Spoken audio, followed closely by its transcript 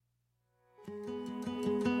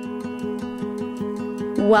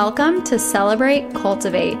Welcome to Celebrate,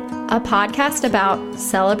 Cultivate, a podcast about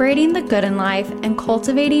celebrating the good in life and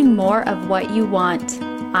cultivating more of what you want.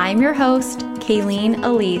 I'm your host, Kayleen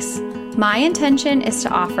Elise. My intention is to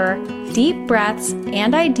offer deep breaths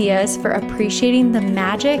and ideas for appreciating the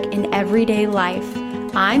magic in everyday life.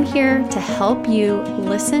 I'm here to help you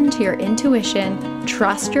listen to your intuition,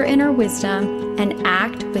 trust your inner wisdom, and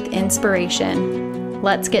act with inspiration.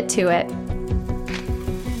 Let's get to it.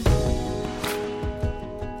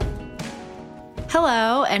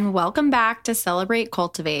 Hello, and welcome back to Celebrate,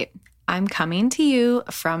 Cultivate. I'm coming to you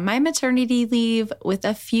from my maternity leave with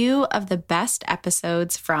a few of the best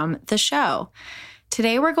episodes from the show.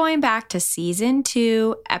 Today, we're going back to Season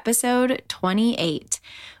 2, Episode 28,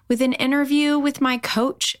 with an interview with my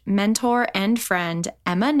coach, mentor, and friend,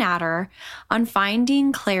 Emma Natter, on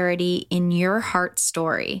finding clarity in your heart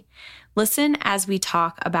story. Listen as we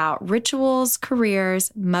talk about rituals,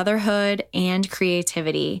 careers, motherhood, and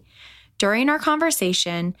creativity. During our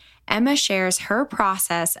conversation, Emma shares her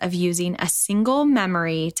process of using a single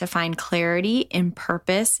memory to find clarity and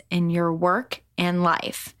purpose in your work and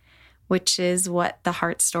life, which is what the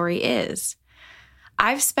heart story is.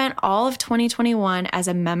 I've spent all of 2021 as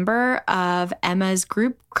a member of Emma's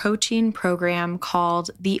group coaching program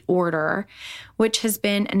called The Order, which has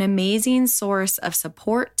been an amazing source of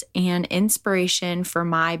support and inspiration for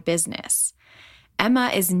my business.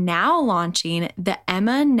 Emma is now launching the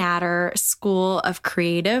Emma Natter School of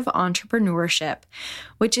Creative Entrepreneurship,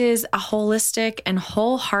 which is a holistic and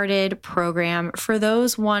wholehearted program for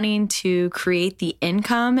those wanting to create the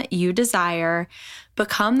income you desire,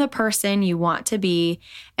 become the person you want to be,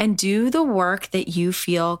 and do the work that you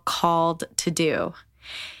feel called to do.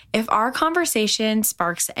 If our conversation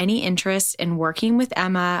sparks any interest in working with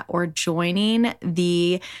Emma or joining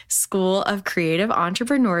the School of Creative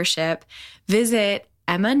Entrepreneurship, visit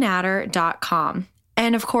emmanatter.com.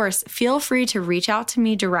 And of course, feel free to reach out to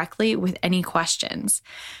me directly with any questions.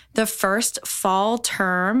 The first fall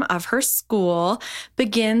term of her school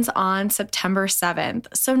begins on September 7th.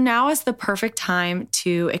 So now is the perfect time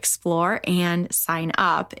to explore and sign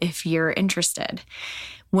up if you're interested.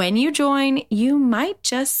 When you join, you might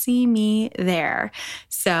just see me there.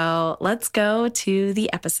 So let's go to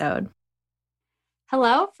the episode.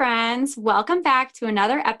 Hello, friends. Welcome back to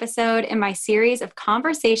another episode in my series of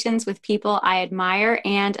conversations with people I admire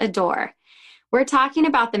and adore. We're talking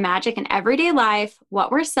about the magic in everyday life, what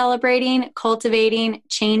we're celebrating, cultivating,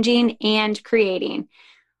 changing, and creating,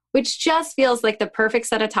 which just feels like the perfect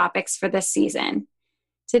set of topics for this season.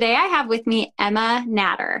 Today, I have with me Emma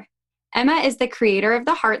Natter. Emma is the creator of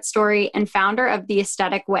The Heart Story and founder of The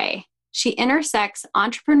Aesthetic Way. She intersects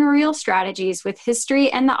entrepreneurial strategies with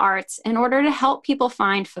history and the arts in order to help people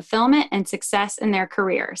find fulfillment and success in their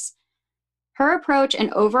careers. Her approach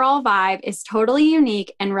and overall vibe is totally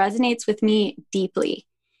unique and resonates with me deeply.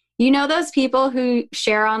 You know those people who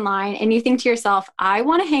share online and you think to yourself, I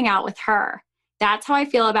want to hang out with her. That's how I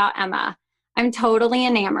feel about Emma. I'm totally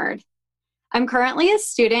enamored. I'm currently a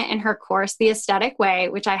student in her course, The Aesthetic Way,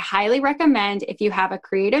 which I highly recommend if you have a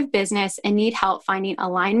creative business and need help finding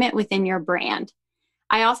alignment within your brand.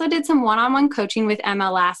 I also did some one-on-one coaching with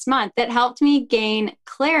Emma last month that helped me gain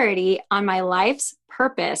clarity on my life's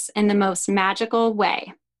purpose in the most magical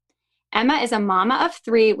way. Emma is a mama of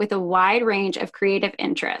 3 with a wide range of creative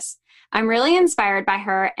interests. I'm really inspired by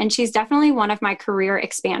her, and she's definitely one of my career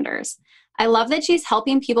expanders. I love that she's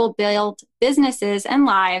helping people build businesses and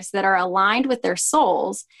lives that are aligned with their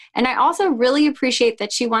souls. And I also really appreciate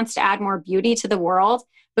that she wants to add more beauty to the world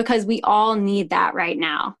because we all need that right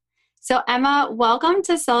now. So Emma, welcome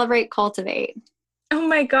to Celebrate, Cultivate. Oh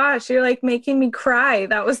my gosh, you're like making me cry.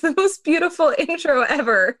 That was the most beautiful intro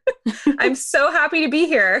ever. I'm so happy to be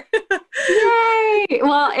here. Yay!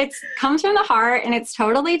 Well, it comes from the heart and it's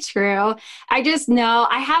totally true. I just know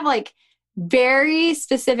I have very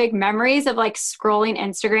specific memories of scrolling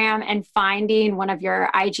Instagram and finding one of your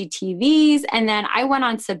IGTVs. And then I went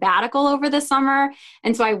on sabbatical over the summer.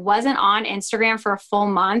 And so I wasn't on Instagram for a full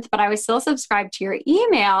month, but I was still subscribed to your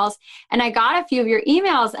emails. And I got a few of your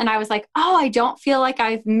emails and I was like, oh, I don't feel like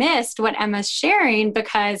I've missed what Emma's sharing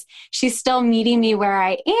because she's still meeting me where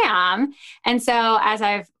I am. And so as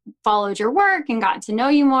I've followed your work and gotten to know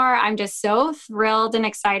you more, I'm just so thrilled and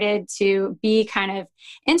excited to be kind of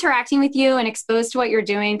interacting with you and exposed to what you're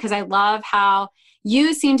doing because I love how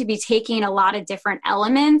you seem to be taking a lot of different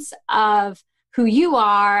elements of who you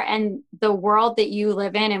are and the world that you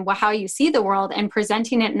live in and how you see the world and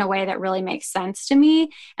presenting it in a way that really makes sense to me.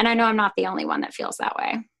 And I know I'm not the only one that feels that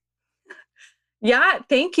way. Yeah,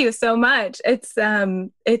 thank you so much. It's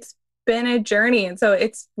been a journey. And so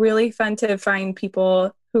it's really fun to find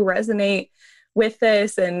people who resonate with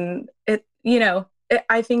this. And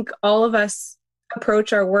I think all of us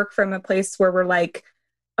approach our work from a place where we're like,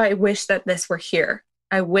 I wish that this were here.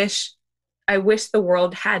 I wish the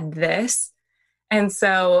world had this. And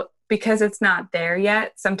so because it's not there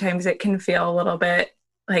yet, sometimes it can feel a little bit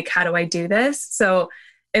like, how do I do this? So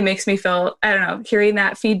it makes me feel, I don't know, hearing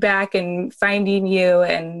that feedback and finding you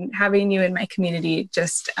and having you in my community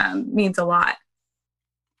just means a lot.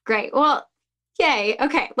 Great. Well, yay.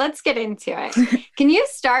 Okay, let's get into it. Can you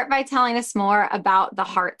start by telling us more about the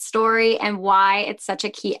Heart Story and why it's such a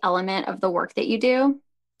key element of the work that you do?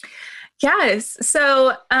 Yes.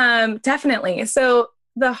 So definitely. So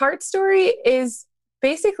the Heart Story is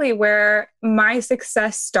basically where my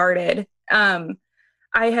success started.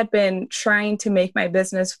 I had been trying to make my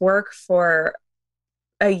business work for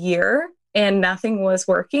a year and nothing was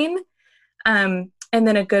working. And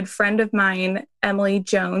then a good friend of mine, Emily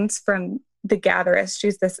Jones from The Gatherist,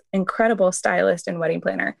 she's this incredible stylist and wedding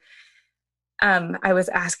planner. I was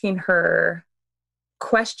asking her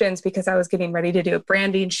questions because I was getting ready to do a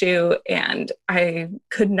branding shoot and I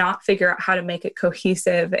could not figure out how to make it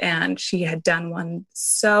cohesive. And she had done one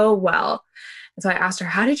so well. And so I asked her,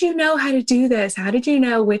 how did you know how to do this? How did you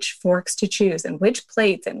know which forks to choose and which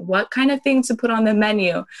plates and what kind of things to put on the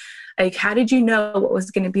menu? Like, how did you know what was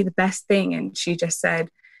going to be the best thing? And she just said,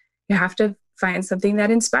 you have to find something that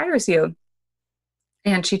inspires you.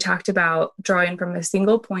 And she talked about drawing from a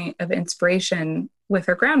single point of inspiration with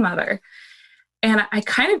her grandmother. And I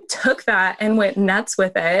kind of took that and went nuts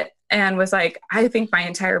with it and was like, I think my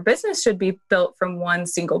entire business should be built from one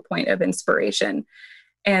single point of inspiration.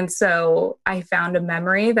 And so I found a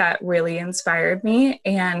memory that really inspired me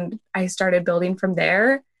and I started building from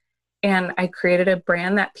there. And I created a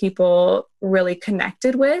brand that people really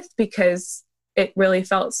connected with because it really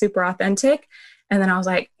felt super authentic. And then I was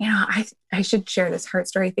like, I should share this Heart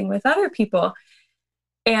Story thing with other people.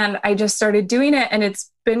 And I just started doing it. And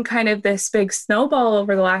it's been kind of this big snowball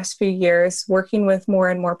over the last few years, working with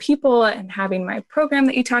more and more people and having my program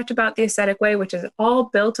that you talked about, The Aesthetic Way, which is all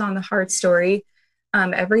built on the Heart Story.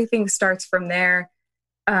 Everything starts from there.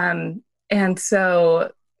 And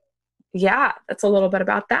so, yeah, that's a little bit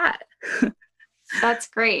about that. That's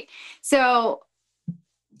great. So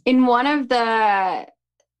in one of the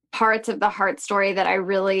parts of the Heart Story that I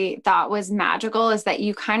really thought was magical is that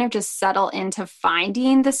you kind of just settle into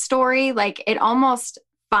finding the story. Like it almost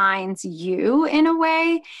finds you in a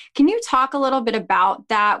way. Can you talk a little bit about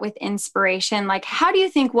that with inspiration? Like, how do you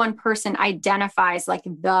think one person identifies like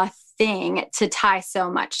the thing to tie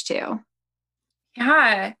so much to?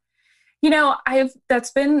 Yeah.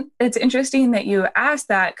 It's interesting that you asked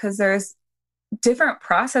that because there's different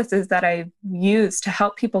processes that I've used to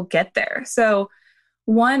help people get there. So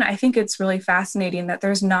one, I think it's really fascinating that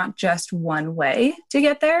there's not just one way to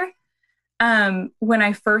get there. When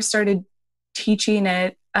I first started teaching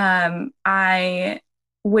it, I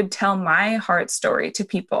would tell my heart story to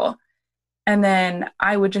people. And then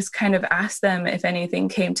I would just kind of ask them if anything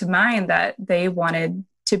came to mind that they wanted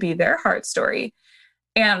to be their heart story.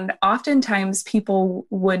 And oftentimes people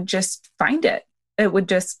would just find it. It would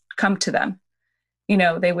just come to them.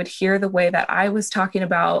 They would hear the way that I was talking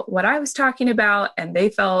about what I was talking about, and they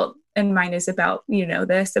felt, and mine is about,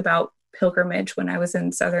 this about pilgrimage when I was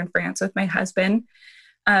in southern France with my husband.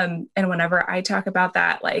 And whenever I talk about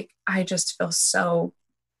that, like, I just feel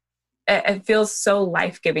it feels so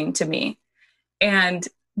life-giving to me. And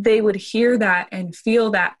they would hear that and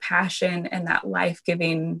feel that passion and that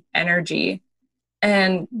life-giving energy.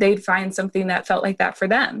 And they'd find something that felt like that for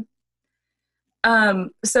them.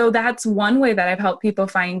 So that's one way that I've helped people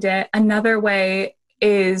find it. Another way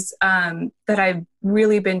is that I've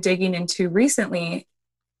really been digging into recently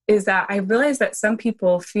is that I realized that some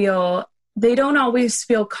people they don't always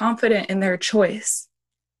feel confident in their choice.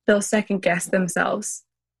 They'll second guess themselves.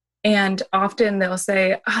 And often they'll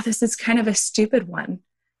say, this is kind of a stupid one.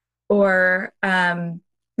 Or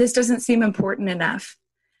this doesn't seem important enough.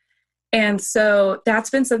 And so that's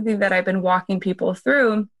been something that I've been walking people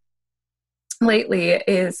through lately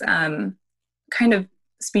is kind of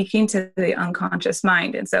speaking to the unconscious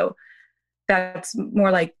mind. And so that's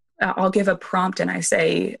more like I'll give a prompt and I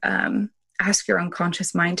say, ask your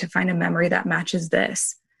unconscious mind to find a memory that matches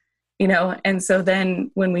this, And so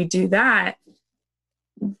then when we do that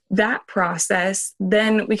process,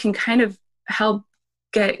 then we can kind of help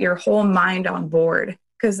get your whole mind on board.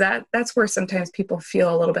 Because that's where sometimes people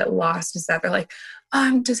feel a little bit lost is that they're like,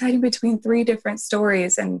 I'm deciding between 3 different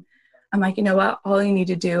stories. And I'm like, you know what? All you need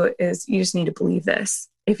to do is you just need to believe this.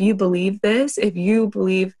 If you believe this, if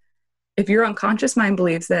your unconscious mind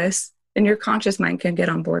believes this, then your conscious mind can get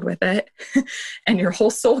on board with it and your whole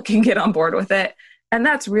soul can get on board with it. And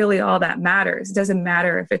that's really all that matters. It doesn't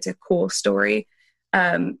matter if it's a cool story.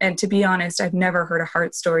 And to be honest, I've never heard a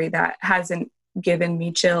heart story that hasn't given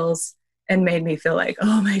me chills and made me feel like,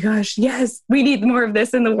 oh my gosh, yes, we need more of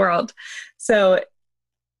this in the world. So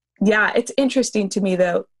yeah, it's interesting to me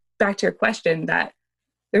though, back to your question, that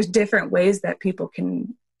there's different ways that people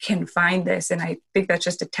can find this. And I think that's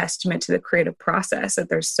just a testament to the creative process, that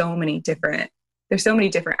there's so many different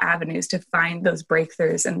avenues to find those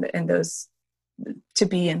breakthroughs and those to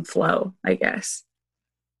be in flow, I guess.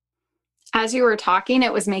 As you were talking,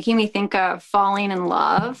 it was making me think of falling in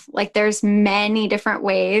love. Like there's many different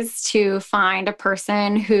ways to find a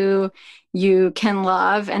person who you can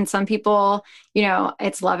love. And some people,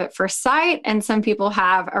 it's love at first sight. And some people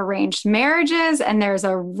have arranged marriages. And there's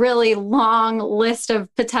a really long list of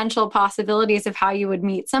potential possibilities of how you would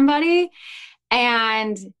meet somebody.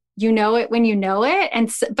 And you know it when you know it.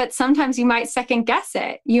 But sometimes you might second guess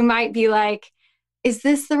it. You might be like, is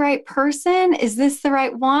this the right person? Is this the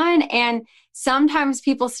right one? And sometimes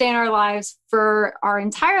people stay in our lives for our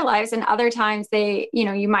entire lives. And other times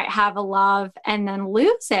you might have a love and then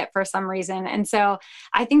lose it for some reason. And so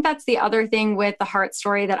I think that's the other thing with the heart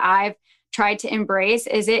story that I've tried to embrace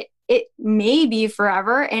is it may be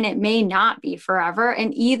forever and it may not be forever.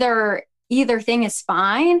 And either thing is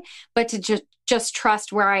fine, but to just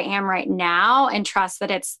trust where I am right now and trust that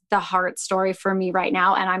it's the heart story for me right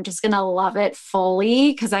now. And I'm just going to love it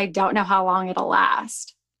fully because I don't know how long it'll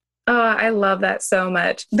last. Oh, I love that so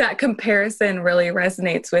much. That comparison really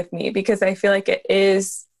resonates with me because I feel like it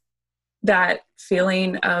is that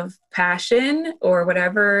feeling of passion or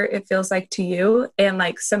whatever it feels like to you and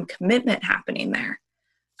like some commitment happening there.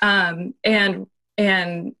 And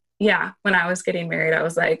yeah, when I was getting married, I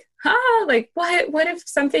was like, like what if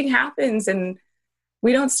something happens and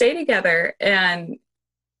we don't stay together? And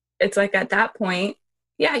it's like at that point,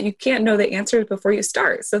 yeah, you can't know the answers before you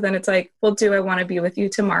start. So then it's like, well, do I want to be with you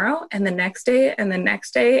tomorrow and the next day and the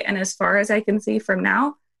next day? And as far as I can see from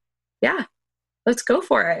now, yeah, let's go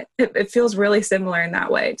for it. It feels really similar in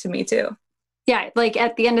that way to me too. Yeah. Like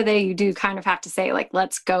at the end of the day, you do kind of have to say like,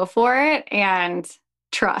 let's go for it and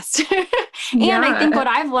trust. And I think what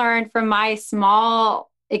I've learned from my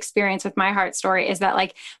small experience with my heart story is that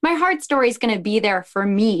like my heart story is going to be there for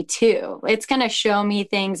me too. It's going to show me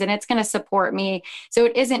things and it's going to support me. So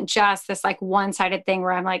it isn't just this like one-sided thing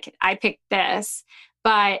where I'm like, I picked this,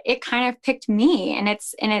 but it kind of picked me. And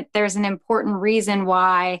there's an important reason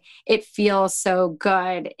why it feels so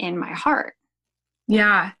good in my heart.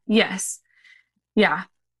 Yeah. Yes. Yeah.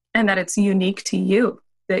 And that it's unique to you,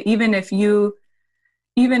 that even if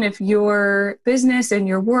your business and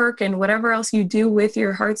your work and whatever else you do with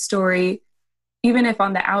your heart story, even if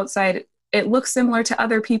on the outside it looks similar to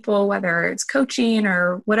other people, whether it's coaching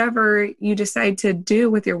or whatever you decide to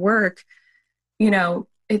do with your work,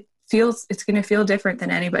 it's going to feel different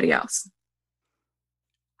than anybody else.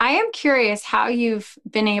 I am curious how you've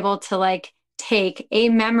been able to like take a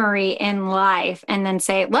memory in life and then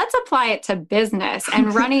say, let's apply it to business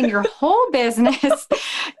and running your whole business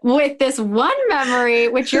with this one memory,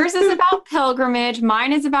 which yours is about pilgrimage.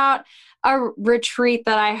 Mine is about a retreat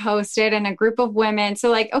that I hosted and a group of women.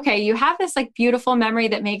 So like, okay, you have this like beautiful memory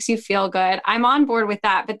that makes you feel good. I'm on board with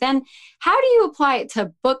that. But then how do you apply it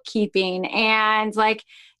to bookkeeping and like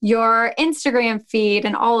your Instagram feed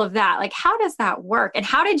and all of that? Like, how does that work? And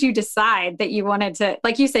how did you decide that you wanted to,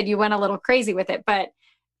 like you said, you went a little crazy with it, but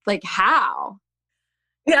like how?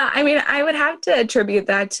 Yeah, I mean, I would have to attribute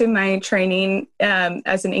that to my training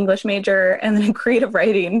as an English major and then a creative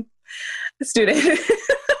writing student.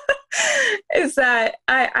 Is that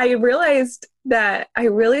I realized that I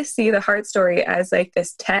really see the heart story as like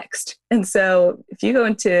this text. And so if you go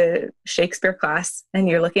into Shakespeare class and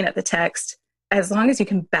you're looking at the text, as long as you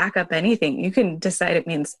can back up anything, you can decide it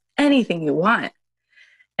means anything you want.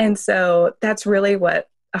 And so that's really what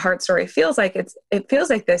a heart story feels like. It feels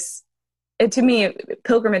like this, to me,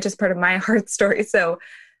 pilgrimage is part of my heart story. So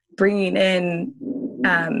bringing in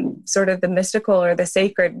sort of the mystical or the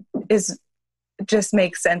sacred just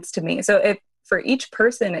makes sense to me. So for each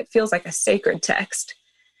person, it feels like a sacred text.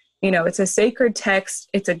 It's a sacred text.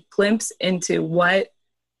 It's a glimpse into what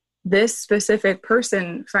this specific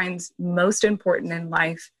person finds most important in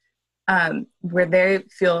life, where they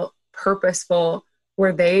feel purposeful,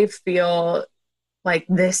 where they feel like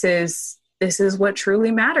this is what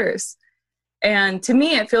truly matters. And to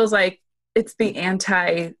me, it feels like it's the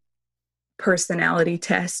anti-personality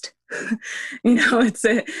test. It's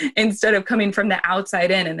instead of coming from the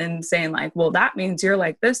outside in and then saying like, well, that means you're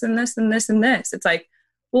like this and this and this and this. It's like,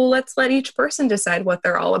 well, let's let each person decide what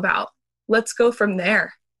they're all about. let's go from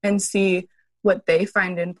there and see what they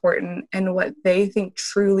find important and what they think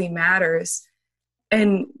truly matters.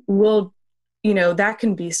 And we'll, that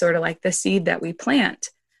can be sort of like the seed that we plant.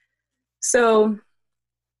 So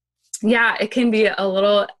yeah, it can be a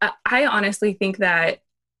little, I honestly think that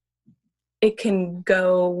it can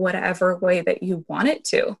go whatever way that you want it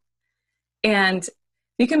to. And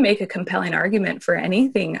you can make a compelling argument for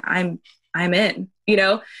anything. I'm in,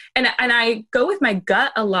 and I go with my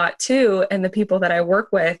gut a lot too. And the people that I work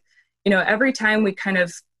with, every time we kind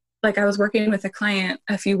of, like, I was working with a client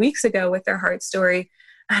a few weeks ago with their heart story.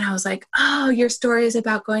 And I was like, oh, your story is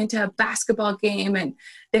about going to a basketball game and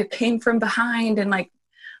they came from behind. And like,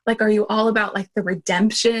 are you all about like the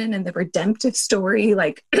redemption and the redemptive story?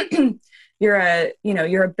 Like you're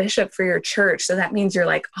a bishop for your church. So that means you're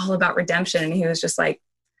like all about redemption. And he was just like,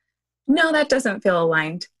 no, that doesn't feel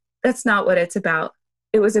aligned. That's not what it's about.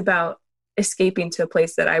 It was about escaping to a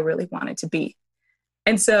place that I really wanted to be.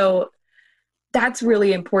 And so that's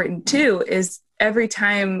really important too, is every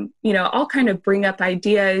time, I'll kind of bring up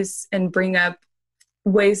ideas and bring up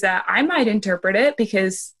ways that I might interpret it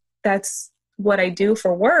because that's what I do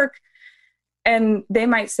for work. And they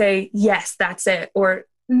might say, yes, that's it. Or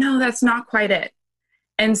no, that's not quite it.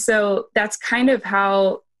 And so that's kind of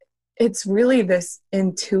how it's really this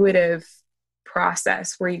intuitive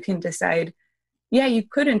process where you can decide, yeah, you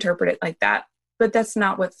could interpret it like that, but that's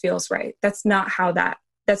not what feels right. That's not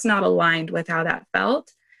aligned with how that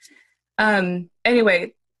felt.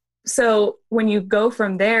 Anyway, so when you go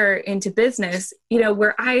from there into business,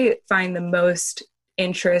 where I find the most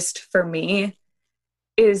interest for me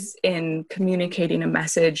is in communicating a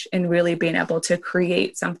message and really being able to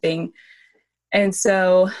create something. And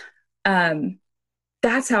so,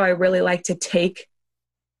 that's how I like to take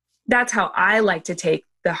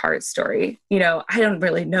the heart story. I don't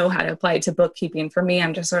really know how to apply it to bookkeeping. For me,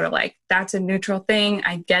 I'm just sort of like, that's a neutral thing.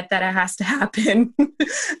 I get that it has to happen.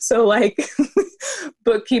 So like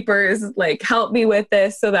bookkeepers, like, help me with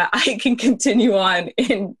this so that I can continue on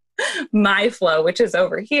in my flow, which is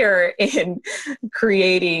over here in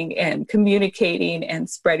creating and communicating and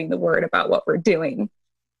spreading the word about what we're doing.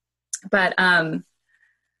 But,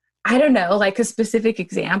 I don't know, like a specific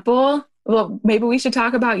example. Well, maybe we should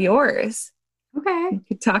talk about yours. Okay. We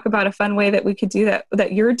could talk about a fun way that we could do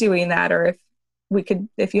that you're doing that, or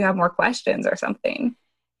if you have more questions or something.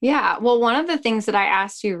 Yeah. Well, one of the things that I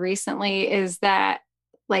asked you recently is that,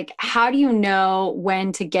 like, how do you know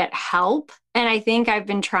when to get help? And I think I've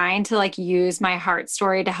been trying to like use my heart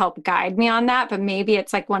story to help guide me on that, but maybe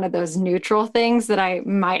it's like one of those neutral things that I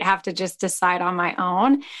might have to just decide on my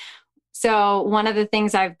own. So one of the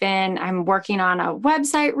things I'm working on a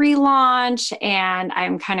website relaunch, and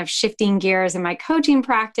I'm kind of shifting gears in my coaching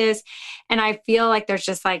practice. And I feel like there's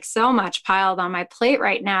just like so much piled on my plate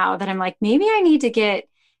right now that I'm like, maybe I need to get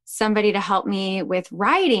somebody to help me with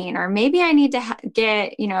writing, or maybe I need to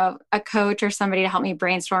get, a coach or somebody to help me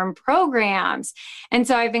brainstorm programs. And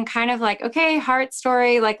so I've been kind of like, okay, heart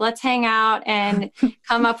story, like, let's hang out and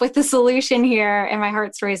come up with the solution here. And my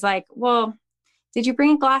heart story is like, well, did you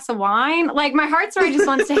bring a glass of wine? Like, my heart story just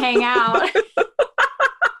wants to hang out.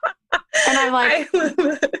 And I'm like,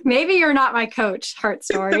 maybe you're not my coach, heart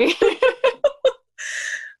story.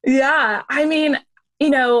 Yeah. I mean,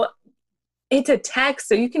 it's a text,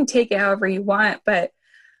 so you can take it however you want. But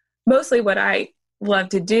mostly what I love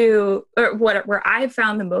to do, or where I've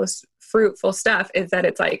found the most fruitful stuff, is that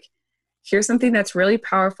it's like, here's something that's really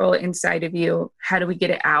powerful inside of you. How do we get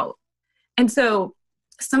it out? And so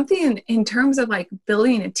something in terms of like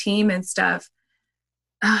building a team and stuff,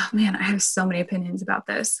 oh man, I have so many opinions about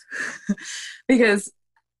this because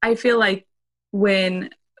I feel like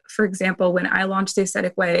for example, when I launched The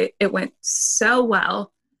Aesthetic Way, it went so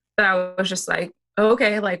well that I was just like,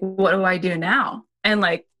 okay, like, what do I do now? And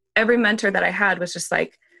like every mentor that I had was just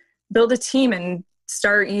like, build a team and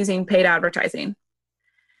start using paid advertising.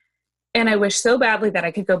 And I wish so badly that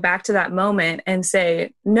I could go back to that moment and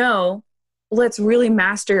say, no, let's really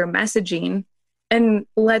master your messaging, and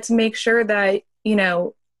let's make sure that,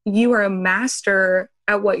 you are a master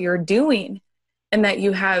at what you're doing, and that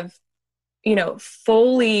you have,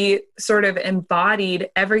 fully sort of embodied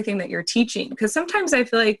everything that you're teaching. Because sometimes I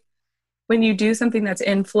feel like when you do something that's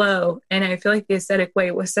in flow, and I feel like The Aesthetic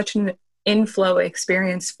Way was such an in-flow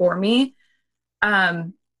experience for me,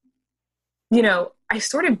 I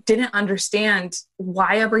sort of didn't understand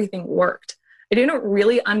why everything worked. I didn't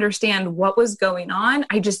really understand what was going on.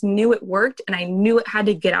 I just knew it worked, and I knew it had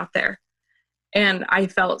to get out there. And I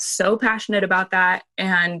felt so passionate about that.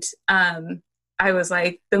 And I was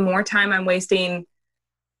like, the more time I'm wasting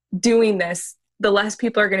doing this, the less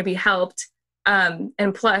people are going to be helped.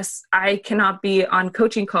 And plus, I cannot be on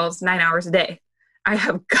coaching calls 9 hours a day. I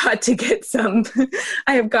have got to get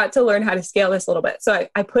I have got to learn how to scale this a little bit. So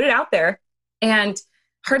I put it out there, and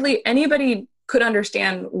hardly anybody could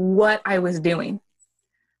understand what I was doing.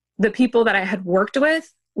 The people that I had worked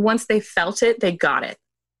with, once they felt it, they got it.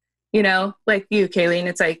 You know, like you, Kayleen,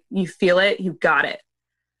 it's like you feel it, you got it.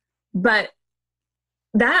 But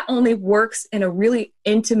that only works in a really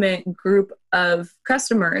intimate group of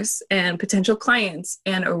customers and potential clients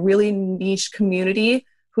and a really niche community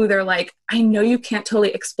who they're like, I know you can't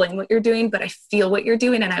totally explain what you're doing, but I feel what you're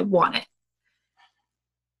doing and I want it.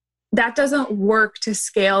 That doesn't work to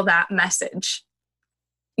scale that message.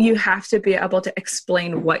 You have to be able to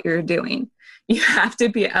explain what you're doing. You have to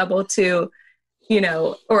be able to, you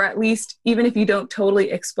know, or at least even if you don't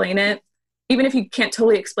totally explain it, even if you can't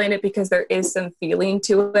totally explain it because there is some feeling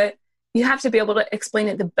to it, you have to be able to explain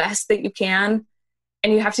it the best that you can.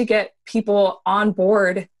 And you have to get people on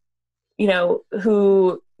board, you know,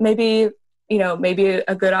 who maybe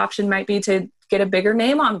a good option might be to get a bigger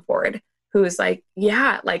name on board who is like,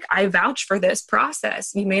 yeah, like I vouch for this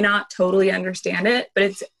process. You may not totally understand it,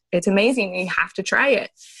 but it's amazing. You have to try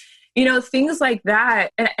it. You know, things like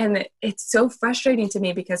that. And it's so frustrating to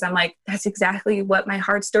me because I'm like, that's exactly what my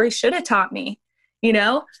hard story should have taught me. You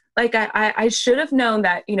know, like I should have known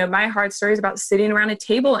that, you know, my hard story is about sitting around a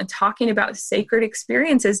table and talking about sacred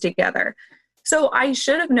experiences together. So I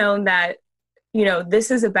should have known that, you know, this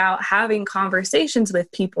is about having conversations with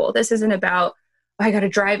people. This isn't about, I got to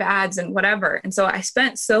drive ads and whatever. And so I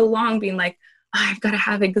spent so long being like, I've got to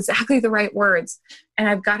have exactly the right words, and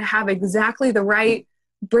I've got to have exactly the right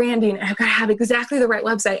branding, and I've got to have exactly the right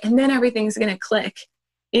website, and then everything's going to click,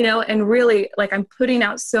 you know. And really, like, I'm putting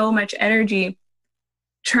out so much energy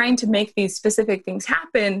trying to make these specific things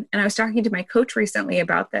happen. And I was talking to my coach recently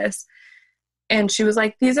about this, and she was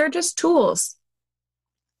like, these are just tools.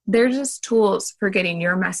 They're just tools for getting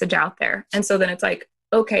your message out there. And so then it's like,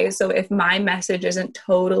 okay, so if my message isn't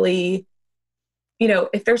totally, you know,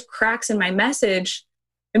 if there's cracks in my message,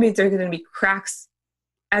 it means there's going to be cracks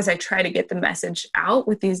as I try to get the message out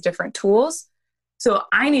with these different tools. So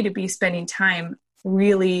I need to be spending time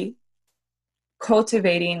really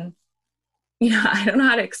cultivating, you know, I don't know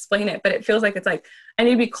how to explain it, but it feels like it's like, I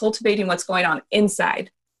need to be cultivating what's going on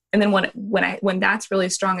inside. And then when that's really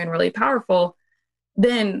strong and really powerful,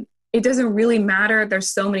 then it doesn't really matter. There's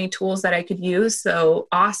so many tools that I could use. So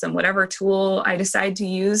awesome. Whatever tool I decide to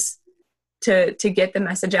use to get the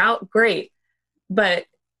message out, great. But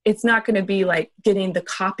it's not going to be like getting the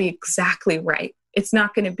copy exactly right. It's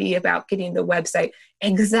not going to be about getting the website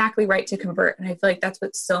exactly right to convert. And I feel like that's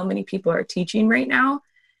what so many people are teaching right now.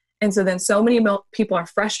 And so then so many people are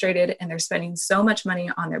frustrated and they're spending so much money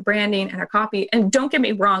on their branding and their copy. And don't get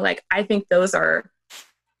me wrong, like I think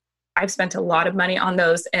I've spent a lot of money on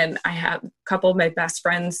those, and I have a couple of my best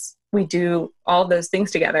friends. We do all those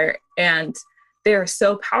things together, and they're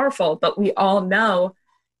so powerful. But we all know,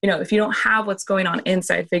 you know, if you don't have what's going on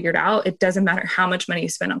inside figured out, it doesn't matter how much money you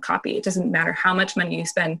spend on copy. It doesn't matter how much money you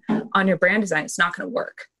spend on your brand design. It's not going to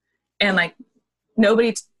work. And like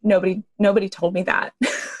nobody told me that.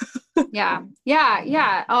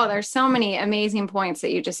 Yeah. Oh, there's so many amazing points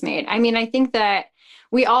that you just made. I mean, I think that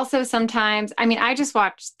we also sometimes, I mean, I just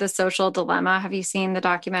watched The Social Dilemma. Have you seen the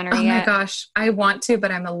documentary yet? Oh my gosh, I want to,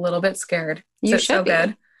 but I'm a little bit scared. You should so be.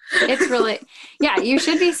 Good. It's really, yeah, you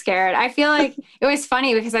should be scared. I feel like it was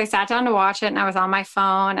funny because I sat down to watch it and I was on my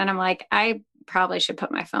phone and I'm like, I probably should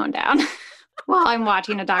put my phone down while I'm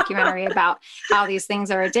watching a documentary about how these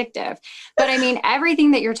things are addictive. But I mean,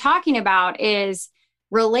 everything that you're talking about is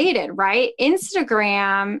related, right?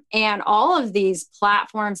 Instagram and all of these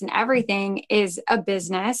platforms and everything is a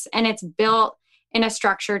business, and it's built in a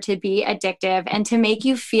structure to be addictive and to make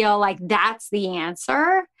you feel like that's the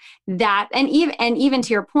answer. That, and even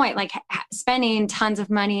to your point, like spending tons of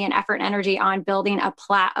money and effort and energy on building a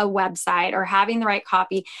website or having the right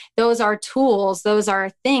copy, those are tools, those are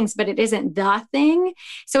things, but it isn't the thing.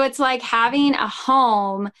 So it's like having a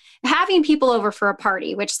home, having people over for a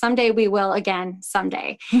party, which someday we will again,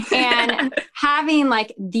 someday, and having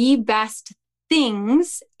like the best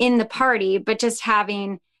things in the party, but just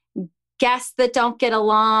having guests that don't get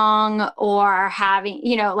along, or having,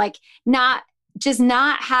 you know, like not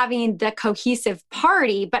having the cohesive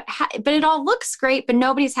party, but it all looks great, but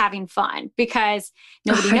nobody's having fun because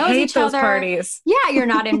nobody knows each other. Parties. Yeah, you're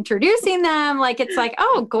not introducing them. Like it's like,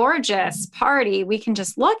 oh, gorgeous party. We can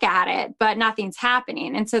just look at it, but nothing's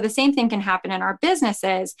happening. And so the same thing can happen in our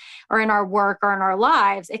businesses or in our work or in our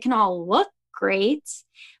lives. It can all look great,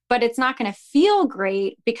 but it's not going to feel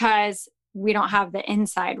great because we don't have the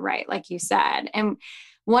inside right, like you said. And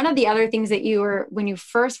one of the other things that when you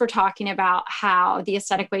first were talking about how the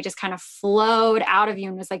aesthetic way just kind of flowed out of you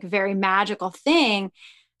and was like a very magical thing,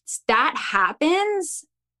 that happens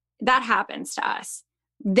to us.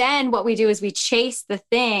 Then what we do is we chase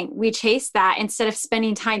that instead of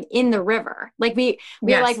spending time in the river. Like we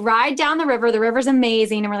like ride down the river. The river's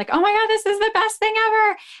amazing. And we're like, oh my God, this is the best thing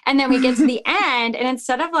ever. And then we get to the end. And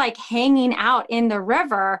instead of like hanging out in the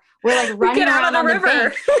river, we're like running around on the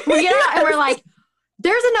bank. We get out and we're like,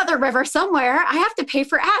 there's another river somewhere. I have to pay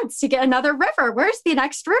for ads to get another river. Where's the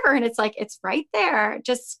next river? And it's like, it's right there.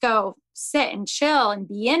 Just go sit and chill and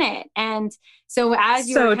be in it. And so as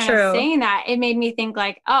you were kind of saying that, it made me think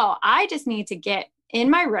like, oh, I just need to get in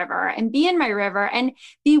my river and be in my river and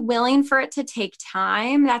be willing for it to take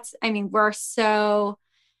time. We're so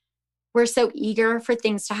eager for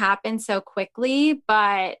things to happen so quickly,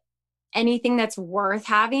 but anything that's worth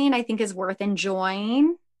having, I think is worth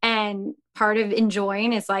enjoying. And part of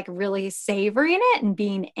enjoying is like really savoring it and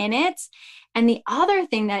being in it. And the other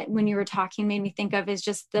thing that when you were talking made me think of is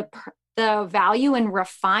just the value in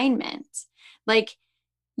refinement. Like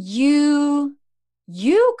you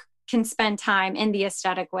can spend time in the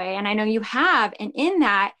aesthetic way. And I know you have, and in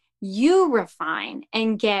that you refine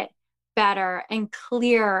and get better and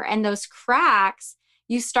clearer. And those cracks,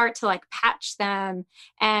 you start to like patch them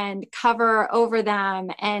and cover over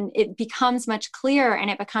them, and it becomes much clearer,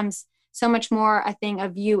 and it becomes so much more a thing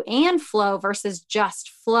of you and flow versus just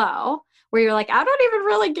flow, where you're like, I don't even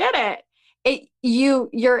really get it.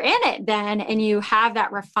 You're in it then, and you have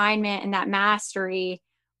that refinement and that mastery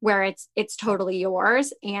where it's totally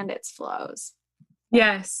yours and it flows.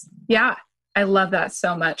 Yes. Yeah. I love that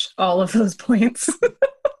so much. All of those points.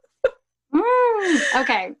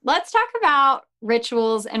 Okay. Let's talk about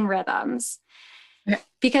rituals and rhythms. Okay.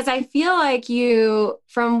 Because I feel like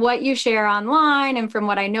from what you share online and from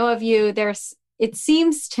what I know of you, it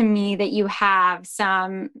seems to me that you have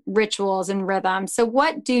some rituals and rhythms. So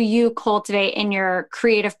what do you cultivate in your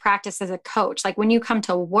creative practice as a coach? Like when you come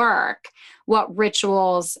to work, what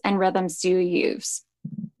rituals and rhythms do you use?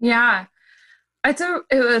 Yeah. I'm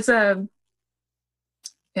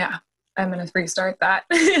going to restart that.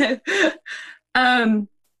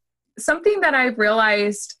 Something that I've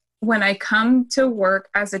realized when I come to work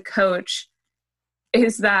as a coach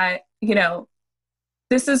is that,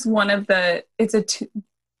 this is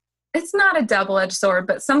it's not a double-edged sword,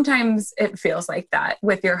 but sometimes it feels like that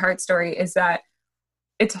with your heart story, is that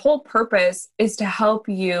its whole purpose is to help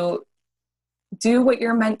you do what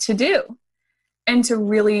you're meant to do and to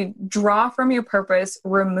really draw from your purpose,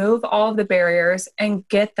 remove all of the barriers, and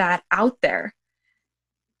get that out there.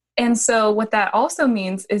 And so what that also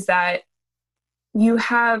means is that you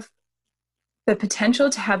have the potential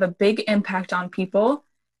to have a big impact on people.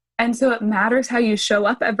 And so it matters how you show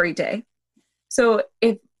up every day. So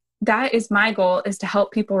if that is my goal, is to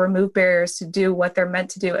help people remove barriers to do what they're meant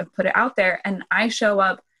to do and put it out there. And I show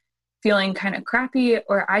up feeling kind of crappy,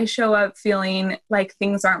 or I show up feeling like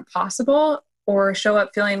things aren't possible, or show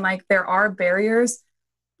up feeling like there are barriers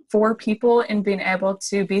for people in being able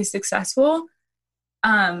to be successful,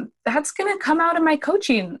 that's going to come out of my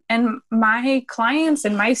coaching, and my clients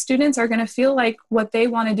and my students are going to feel like what they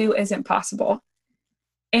want to do isn't possible.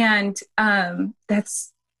 And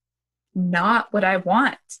that's not what I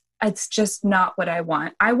want. It's just not what I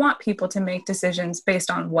want. I want people to make decisions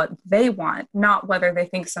based on what they want, not whether they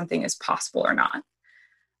think something is possible or not.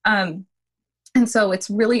 And so it's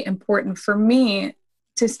really important for me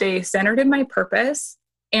to stay centered in my purpose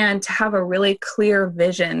and to have a really clear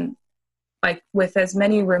vision, like with as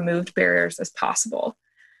many removed barriers as possible.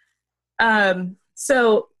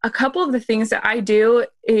 So a couple of the things that I do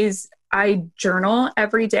is I journal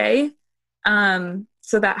every day.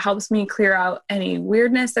 So that helps me clear out any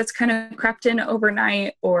weirdness that's kind of crept in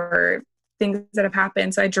overnight or things that have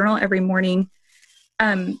happened. So I journal every morning.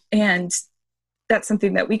 And that's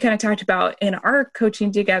something that we kind of talked about in our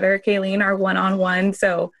coaching together, Kayleen, our one-on-one.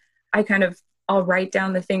 So I'll write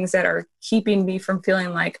down the things that are keeping me from feeling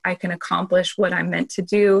like I can accomplish what I'm meant to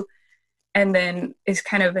do. And then it's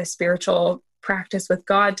kind of a spiritual practice with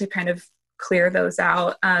God to kind of clear those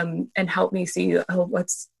out and help me see, what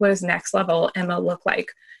does next level Emma look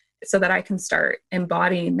like, so that I can start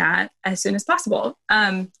embodying that as soon as possible.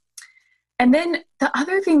 And then the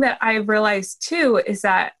other thing that I realized too is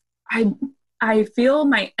that I feel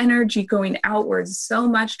my energy going outwards so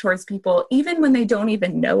much towards people, even when they don't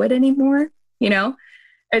even know it anymore.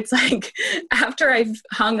 It's like after I've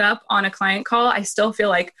hung up on a client call, I still feel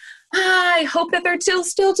like, I hope that they're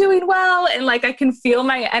still doing well. And like, I can feel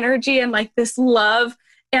my energy and like this love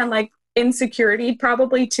and like insecurity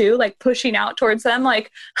probably too, like pushing out towards them,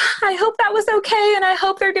 like, I hope that was okay. And I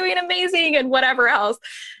hope they're doing amazing and whatever else.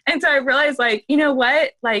 And so I realized like, you know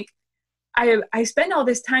what, like I spend all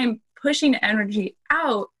this time pushing energy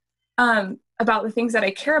out about the things that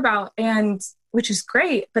I care about, and which is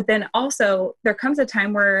great. But then also there comes a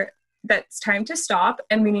time where that's time to stop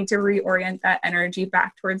and we need to reorient that energy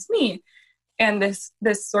back towards me. And this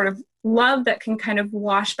sort of love that can kind of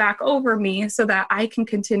wash back over me so that I can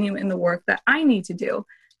continue in the work that I need to do.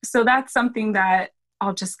 So that's something that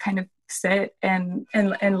I'll just kind of sit and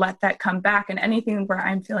let that come back. And anything where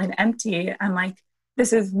I'm feeling empty, I'm like,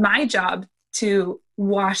 this is my job to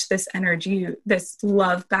wash this energy, this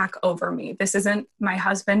love back over me. This isn't my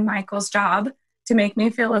husband, Michael's job to make me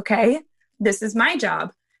feel okay. This is my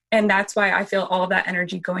job. And that's why I feel all of that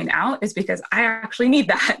energy going out, is because I actually need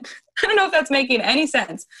that. I don't know if that's making any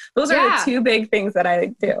sense. Those are the two big things that I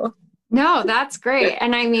do. No, that's great.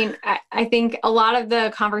 And I mean, I think a lot of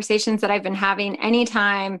the conversations that I've been having,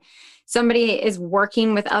 anytime somebody is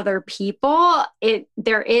working with other people,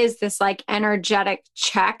 there is this like energetic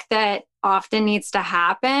check that often needs to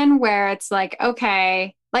happen, where it's like,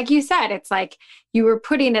 okay, like you said, it's like you were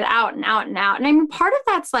putting it out and out and out. And I mean, part of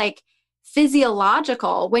that's like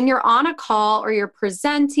physiological. When you're on a call or you're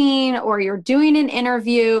presenting or you're doing an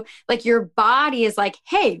interview, like your body is like,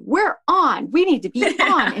 hey, we're on, we need to be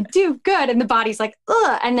on and do good. And the body's like,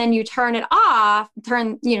 ugh. And then you turn it off,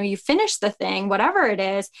 you finish the thing, whatever it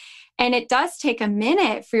is. And it does take a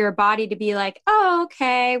minute for your body to be like, oh,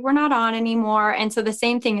 okay, we're not on anymore. And so the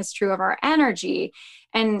same thing is true of our energy.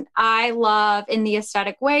 And I love, in the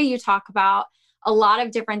aesthetic way, you talk about a lot of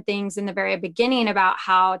different things in the very beginning about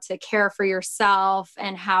how to care for yourself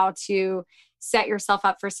and how to set yourself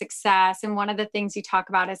up for success. And one of the things you talk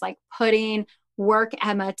about is like putting work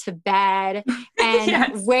Emma to bed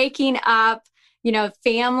and waking up,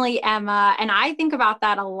 family Emma. And I think about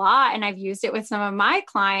that a lot. And I've used it with some of my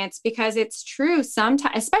clients because it's true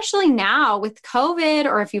sometimes, especially now with COVID,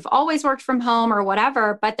 or if you've always worked from home or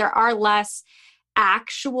whatever, but there are less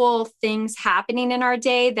actual things happening in our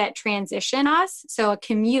day that transition us. So a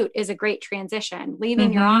commute is a great transition,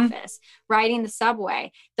 leaving your office, riding the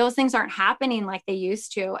subway. Those things aren't happening like they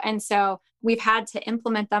used to. And so we've had to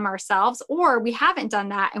implement them ourselves, or we haven't done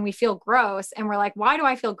that and we feel gross. And we're like, why do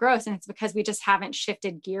I feel gross? And it's because we just haven't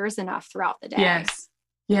shifted gears enough throughout the day.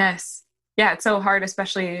 Yes. Yeah. It's so hard,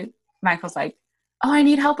 especially Michael's like, oh, I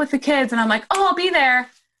need help with the kids. And I'm like, oh, I'll be there.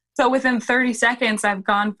 So within 30 seconds, I've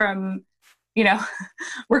gone from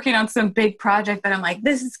working on some big project that I'm like,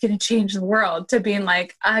 this is going to change the world, to being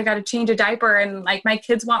like, I got to change a diaper and like my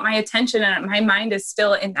kids want my attention and my mind is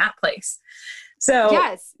still in that place. So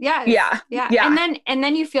yeah. And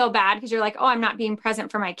then you feel bad because you're like, oh, I'm not being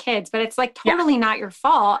present for my kids, but it's like totally not your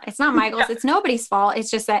fault. It's not Michael's. It's nobody's fault.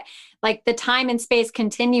 It's just that like the time and space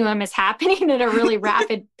continuum is happening at a really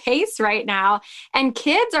rapid pace right now. And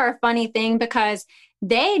kids are a funny thing because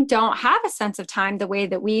they don't have a sense of time the way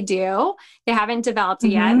that we do. They haven't developed it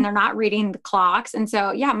yet, and they're not reading the clocks. And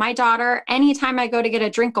so, my daughter, anytime I go to get a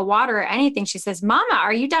drink of water or anything, she says, Mama,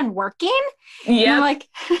 are you done working? Yeah. And I'm like,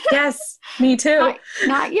 yes, me too.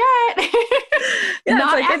 Not yet.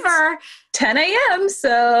 Not like ever. 10 a.m.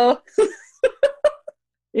 So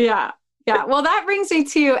yeah. Well, that brings me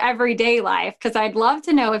to everyday life, because I'd love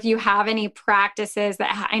to know if you have any practices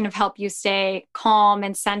that kind of help you stay calm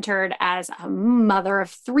and centered as a mother of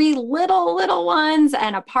 3 little ones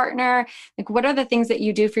and a partner. Like, what are the things that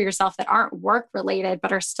you do for yourself that aren't work related,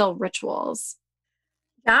 but are still rituals?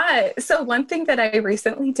 Yeah. So one thing that I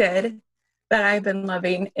recently did that I've been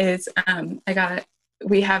loving is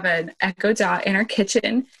we have an Echo Dot in our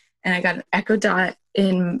kitchen, and I got an Echo Dot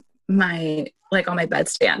in on my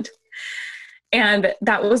bedstand. And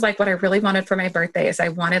that was like what I really wanted for my birthday, is I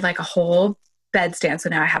wanted like a whole bedstand. So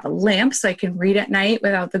now I have a lamp so I can read at night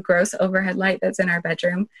without the gross overhead light that's in our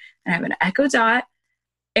bedroom. And I have an Echo Dot.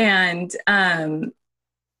 And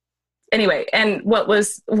anyway, and what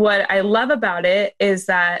I love about it is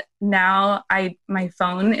that now my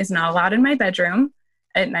phone is not allowed in my bedroom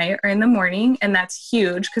at night or in the morning. And that's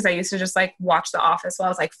huge, because I used to just like watch The Office while I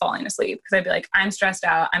was like falling asleep, because I'd be like, I'm stressed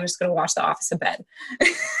out, I'm just going to watch The Office in bed.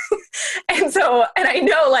 and I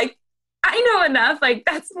know enough, like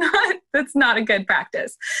that's not a good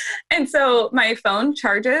practice. And so my phone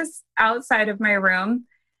charges outside of my room,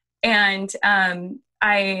 and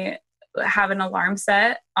I have an alarm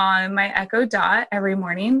set on my Echo Dot every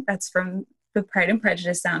morning. That's from the Pride and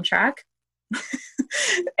Prejudice soundtrack.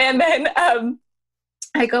 And then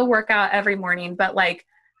I go work out every morning, but like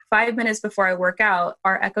 5 minutes before I work out,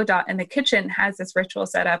 our Echo Dot in the kitchen has this ritual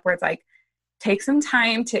set up where it's like take some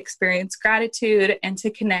time to experience gratitude and to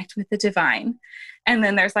connect with the divine. And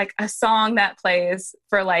then there's like a song that plays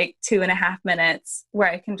for like 2.5 minutes where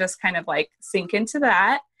I can just kind of like sink into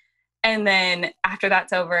that. And then after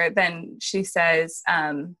that's over, then she says,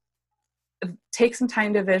 take some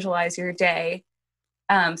time to visualize your day,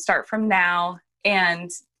 start from now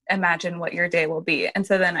and imagine what your day will be. And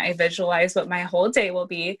so then I visualize what my whole day will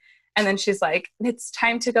be. And then she's like, it's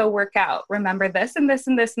time to go work out. Remember this and this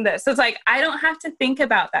and this and this. So it's like, I don't have to think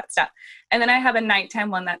about that stuff. And then I have a nighttime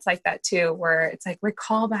one that's like that too, where it's like,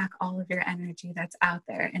 recall back all of your energy that's out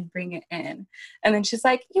there and bring it in. And then she's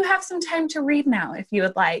like, you have some time to read now if you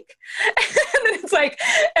would like. And then it's like,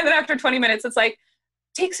 and then after 20 minutes, it's like,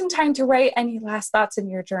 take some time to write any last thoughts in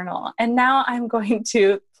your journal. And now I'm going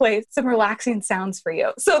to play some relaxing sounds for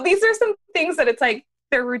you. So these are some things that it's like,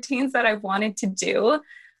 they're routines that I've wanted to do,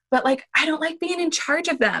 but like, I don't like being in charge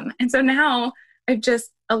of them. And so now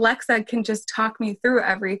Alexa can just talk me through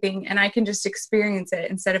everything and I can just experience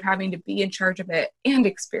it instead of having to be in charge of it and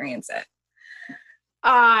experience it.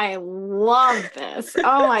 I love this.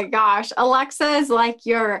 Oh my gosh. Alexa is like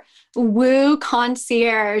your woo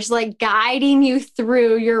concierge, like guiding you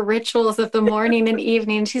through your rituals of the morning and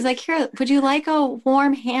evening. She's like, here, would you like a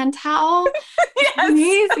warm hand towel? Yes.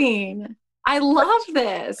 Amazing. I love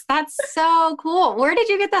this. That's so cool. Where did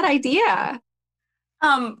you get that idea?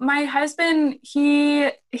 My husband,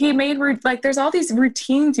 he made like, there's all these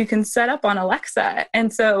routines you can set up on Alexa.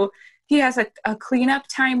 And so he has a cleanup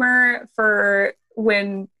timer for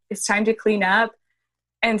when it's time to clean up.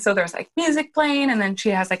 And so there's like music playing and then she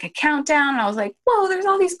has like a countdown. And I was like, whoa, there's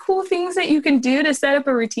all these cool things that you can do to set up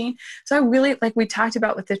a routine. So I really, like we talked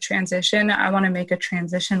about with the transition, I want to make a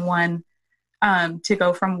transition one to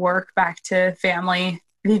go from work back to family.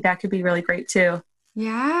 I think that could be really great too.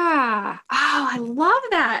 Yeah. Oh, I love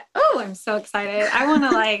that. Oh, I'm so excited. I want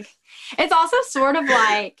to like, it's also sort of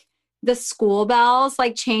like the school bells,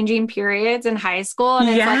 like changing periods in high school. And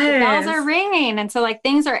it's like the bells are ringing. And so like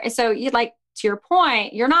things are, so you like, to your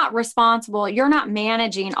point, you're not responsible. You're not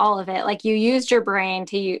managing all of it. Like you used your brain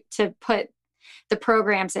to put the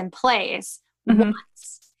programs in place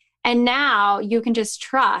once. And now you can just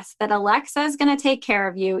trust that Alexa is going to take care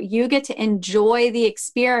of you. You get to enjoy the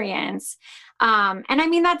experience. And I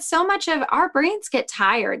mean, that's so much of our brains get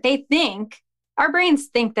tired. Our brains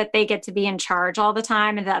think that they get to be in charge all the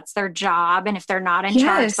time and that's their job. And if they're not in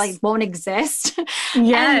charge, like won't exist.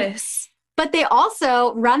 Yes. But they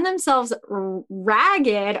also run themselves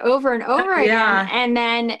ragged over and over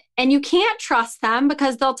again. And you can't trust them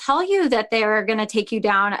because they'll tell you that they're going to take you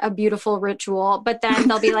down a beautiful ritual. But then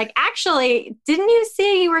they'll be like, actually, didn't you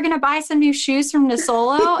see you were going to buy some new shoes from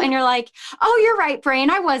Nisolo? And you're like, oh, you're right, brain.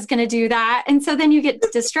 I was going to do that. And so then you get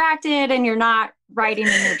distracted and you're not writing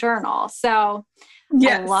in your journal. So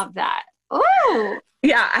I love that. Ooh.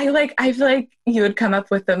 Yeah, I feel like you would come up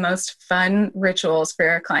with the most fun rituals for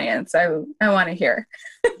your clients. I want to hear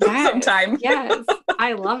sometime. Yes,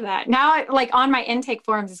 I love that. Now, like on my intake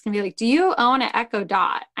forms, it's going to be like, do you own an Echo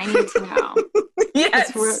Dot? I need to know.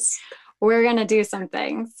 Yes. We're going to do some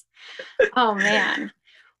things. Oh, man.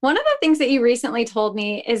 One of the things that you recently told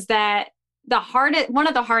me is that one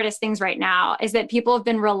of the hardest things right now is that people have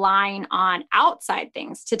been relying on outside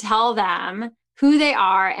things to tell them who they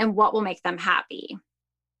are and what will make them happy.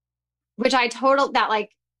 Which that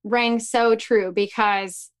like rang so true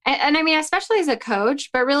because, and I mean, especially as a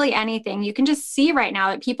coach, but really anything, you can just see right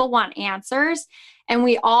now that people want answers and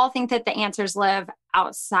we all think that the answers live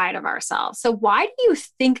outside of ourselves. So why do you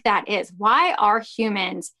think that is? Why are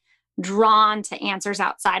humans drawn to answers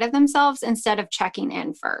outside of themselves instead of checking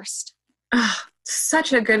in first? Oh,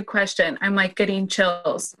 such a good question. I'm like getting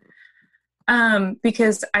chills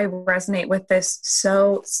because I resonate with this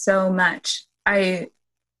so much.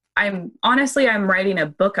 I'm writing a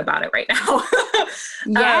book about it right now.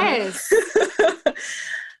 Yes.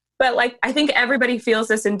 But like, I think everybody feels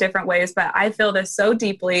this in different ways, but I feel this so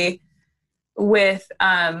deeply with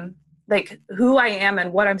like who I am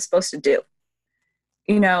and what I'm supposed to do.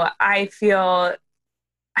 You know, I feel,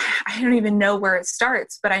 I don't even know where it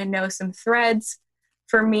starts, but I know some threads.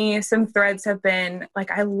 For me, some threads have been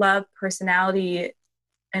like, I love personality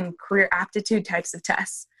and career aptitude types of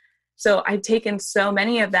tests. So I've taken so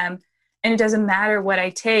many of them and it doesn't matter what I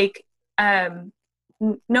take.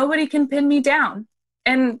 Nobody can pin me down.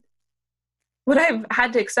 And what I've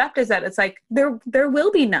had to accept is that it's like, there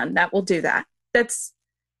will be none that will do that.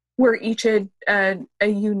 We're each a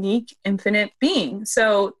unique, infinite being.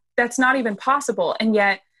 So that's not even possible. And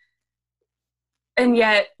yet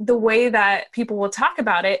the way that people will talk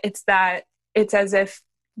about it, it's as if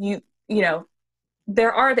you know,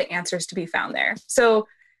 there are the answers to be found there. So,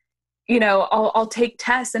 I'll take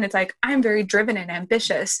tests and it's like, I'm very driven and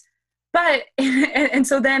ambitious. But, and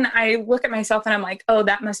so then I look at myself and I'm like, oh,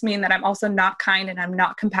 that must mean that I'm also not kind and I'm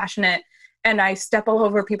not compassionate. And I step all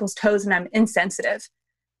over people's toes and I'm insensitive,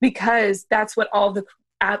 because that's what all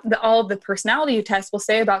the personality tests will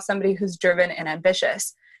say about somebody who's driven and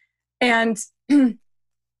ambitious. And,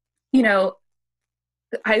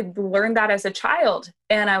 I learned that as a child,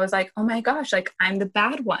 and I was like, oh my gosh, like I'm the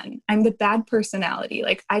bad one. I'm the bad personality.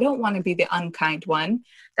 Like, I don't want to be the unkind one.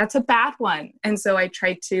 That's a bad one. And so I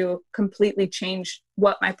tried to completely change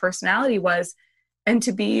what my personality was and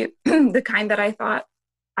to be the kind that I thought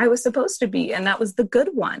I was supposed to be. And that was the good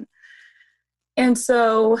one. And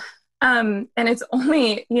so, and it's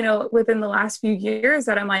only, within the last few years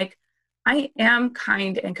that I'm like, I am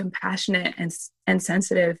kind and compassionate and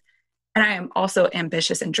sensitive. And I am also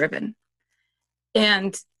ambitious and driven.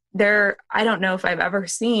 And I don't know if I've ever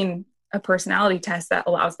seen a personality test that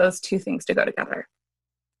allows those two things to go together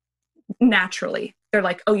naturally. They're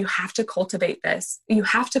like, oh, you have to cultivate this. You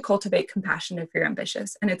have to cultivate compassion if you're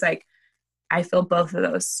ambitious. And it's like, I feel both of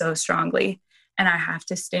those so strongly. And I have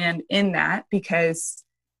to stand in that, because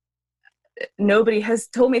nobody has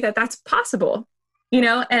told me that that's possible,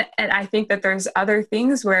 and I think that there's other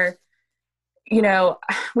things where,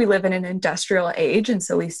 we live in an industrial age. And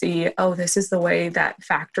so we see, oh, this is the way that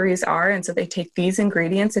factories are. And so they take these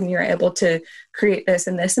ingredients and you're able to create this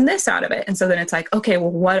and this and this out of it. And so then it's like, okay,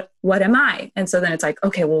 well, what am I? And so then it's like,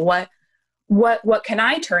 okay, well, what can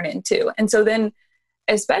I turn into? And so then,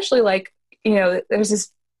 especially like, there's this,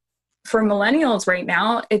 for millennials right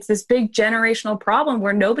now, it's this big generational problem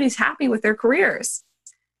where nobody's happy with their careers.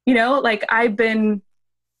 Like I've been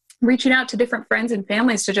reaching out to different friends and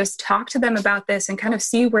families to just talk to them about this and kind of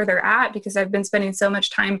see where they're at, because I've been spending so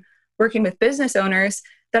much time working with business owners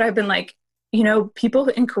that I've been like, people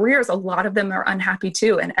in careers, a lot of them are unhappy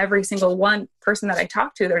too. And every single one person that I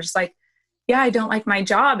talk to, they're just like, yeah, I don't like my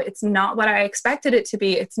job. It's not what I expected it to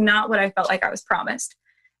be. It's not what I felt like I was promised.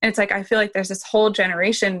 And it's like, I feel like there's this whole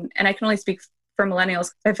generation, and I can only speak for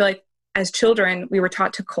millennials. I feel like as children, we were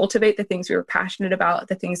taught to cultivate the things we were passionate about,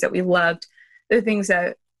 the things that we loved, the things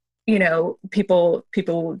that, people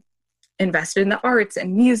invested in the arts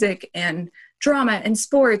and music and drama and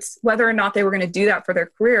sports, whether or not they were going to do that for their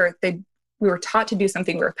career. We were taught to do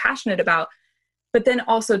something we were passionate about, but then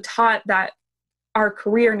also taught that our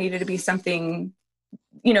career needed to be something,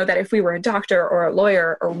 that if we were a doctor or a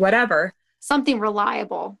lawyer or whatever, something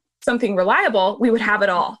reliable, we would have it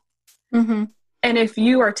all. Mm-hmm. And if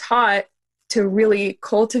you are taught to really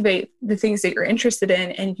cultivate the things that you're interested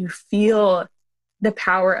in and you feel the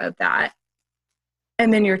power of that,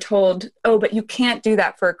 and then you're told, oh, but you can't do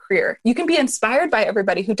that for a career. You can be inspired by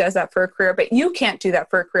everybody who does that for a career, but you can't do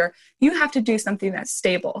that for a career. You have to do something that's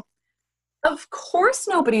stable. Of course,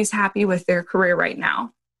 nobody's happy with their career right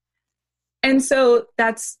now. And so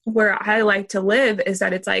that's where I like to live, is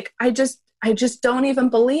that it's like, I just don't even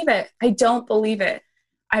believe it. I don't believe it.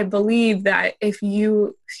 I believe that if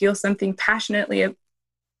you feel something passionately,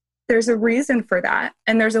 there's a reason for that.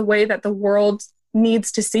 And there's a way that the world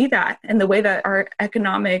needs to see that. And the way that our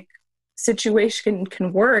economic situation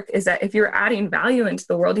can work is that if you're adding value into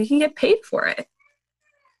the world, you can get paid for it.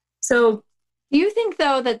 So do you think,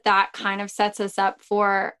 though, that kind of sets us up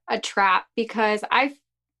for a trap? Because I've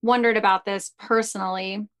wondered about this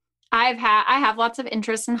personally. I have lots of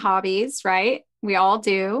interests and hobbies, right? We all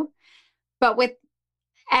do. But with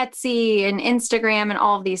Etsy and Instagram and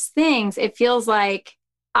all of these things, it feels like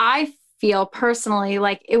I feel personally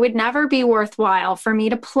like it would never be worthwhile for me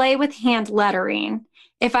to play with hand lettering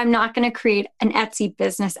if I'm not going to create an Etsy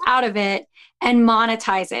business out of it and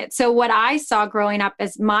monetize it. So what I saw growing up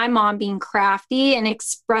is my mom being crafty and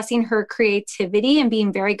expressing her creativity and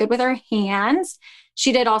being very good with her hands.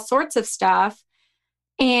 She did all sorts of stuff.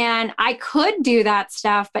 And I could do that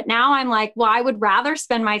stuff, but now I'm like, well, I would rather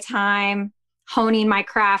spend my time honing my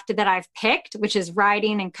craft that I've picked, which is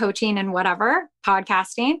writing and coaching and whatever,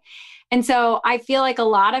 podcasting. And so I feel like a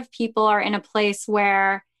lot of people are in a place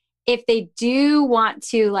where if they do want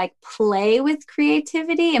to like play with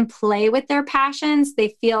creativity and play with their passions,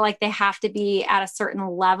 they feel like they have to be at a certain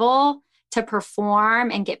level to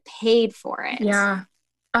perform and get paid for it. Yeah.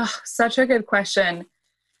 Oh, such a good question.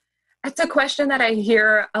 It's a question that I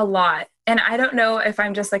hear a lot. And I don't know if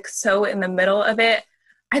I'm just like so in the middle of it.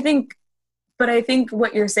 I think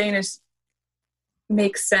what you're saying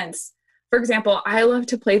makes sense. For example, I love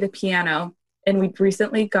to play the piano, and we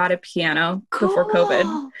recently got a piano before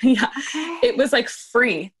COVID. Yeah. Okay. It was like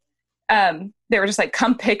free. They were just like,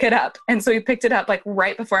 come pick it up. And so we picked it up like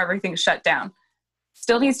right before everything shut down.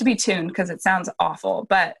 Still needs to be tuned because it sounds awful,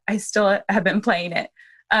 but I still have been playing it.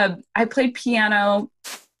 I played piano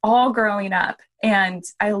all growing up, and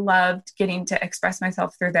I loved getting to express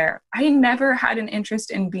myself through there. I never had an interest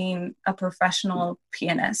in being a professional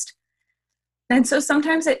pianist. And so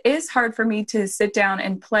sometimes it is hard for me to sit down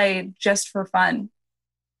and play just for fun.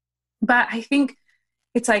 But I think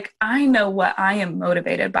it's like, I know what I am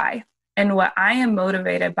motivated by. And what I am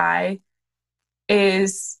motivated by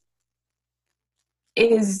is,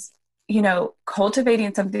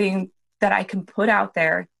 cultivating something that I can put out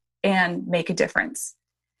there and make a difference.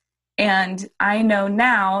 And I know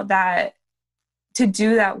now that to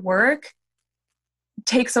do that work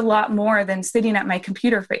takes a lot more than sitting at my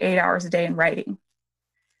computer for 8 hours a day and writing.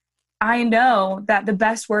 I know that the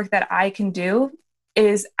best work that I can do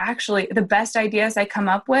is actually the best ideas I come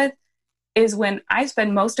up with is when I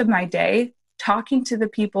spend most of my day talking to the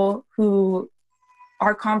people who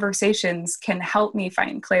our conversations can help me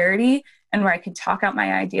find clarity and where I can talk out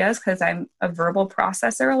my ideas because I'm a verbal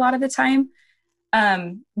processor a lot of the time.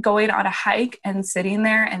 Going on a hike and sitting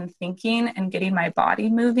there and thinking and getting my body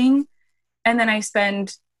moving. And then I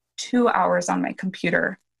spend 2 hours on my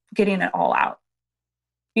computer getting it all out.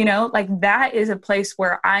 Like that is a place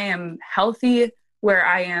where I am healthy, where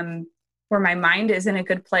my mind is in a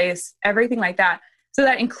good place, everything like that. So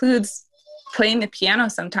that includes playing the piano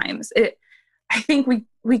sometimes. I think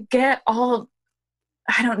we get all,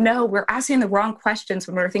 I don't know, we're asking the wrong questions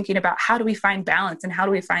when we're thinking about how do we find balance and how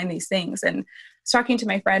do we find these things. And I was talking to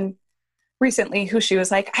my friend recently who she was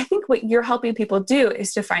like, I think what you're helping people do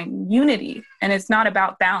is to find unity and it's not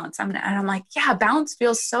about balance. And I'm like, yeah, balance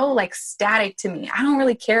feels so like static to me. I don't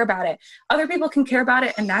really care about it. Other people can care about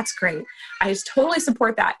it and that's great. I just totally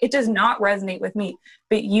support that. It does not resonate with me,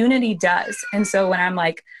 but unity does. And so when I'm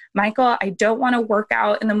like, Michael, I don't want to work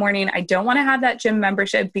out in the morning. I don't want to have that gym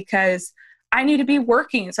membership because I need to be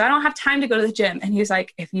working. So I don't have time to go to the gym. And he's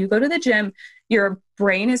like, if you go to the gym, your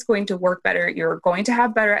brain is going to work better. You're going to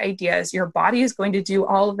have better ideas. Your body is going to do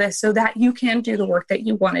all of this so that you can do the work that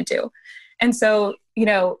you want to do. And so,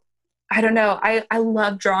 I don't know. I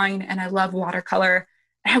love drawing and I love watercolor.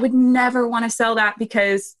 I would never want to sell that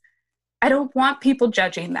because I don't want people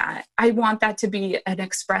judging that. I want that to be an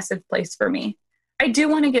expressive place for me. I do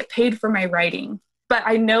want to get paid for my writing, but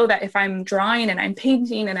I know that if I'm drawing and I'm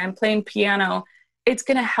painting and I'm playing piano, it's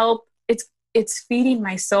going to help. It's feeding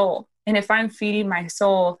my soul. And if I'm feeding my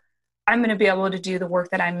soul, I'm going to be able to do the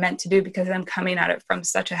work that I'm meant to do because I'm coming at it from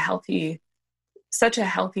such a healthy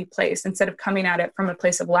place instead of coming at it from a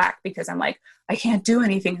place of lack because I'm like, I can't do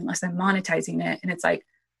anything unless I'm monetizing it. And it's like,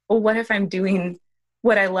 well, what if I'm doing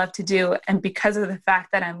what I love to do? And because of the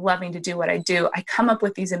fact that I'm loving to do what I do, I come up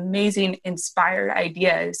with these amazing, inspired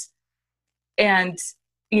ideas. And,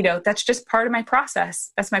 that's just part of my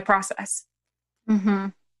process. That's my process. Mm-hmm.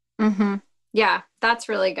 Mm-hmm. Yeah, that's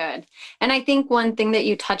really good. And I think one thing that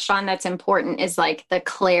you touched on that's important is like the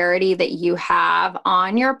clarity that you have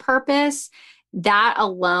on your purpose. That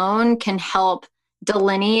alone can help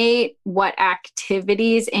delineate what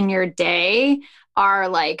activities in your day are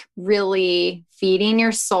like really feeding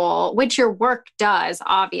your soul, which your work does,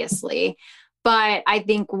 obviously. But I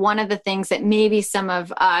think one of the things that maybe some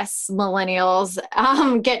of us millennials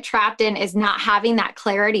get trapped in is not having that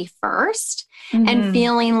clarity first and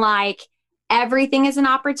feeling like everything is an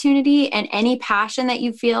opportunity and any passion that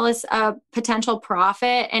you feel is a potential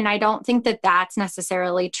profit. And I don't think that that's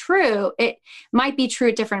necessarily true. It might be true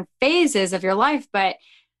at different phases of your life, but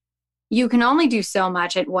you can only do so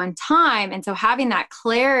much at one time. And so having that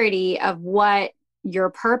clarity of what your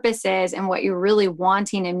purpose is and what you're really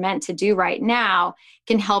wanting and meant to do right now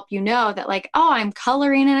can help you know that like, oh, I'm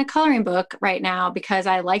coloring in a coloring book right now because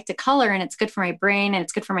I like to color and it's good for my brain and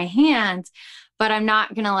it's good for my hands. But I'm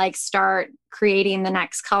not going to like start creating the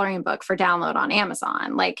next coloring book for download on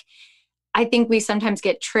Amazon. Like, I think we sometimes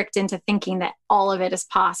get tricked into thinking that all of it is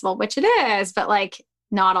possible, which it is, but like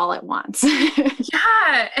not all at once.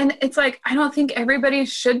 Yeah. And it's like, I don't think everybody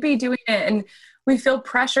should be doing it. And we feel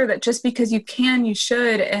pressure that just because you can, you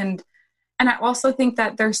should. And I also think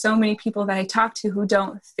that there's so many people that I talk to who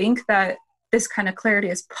don't think that this kind of clarity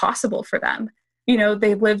is possible for them.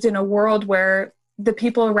 They've lived in a world where the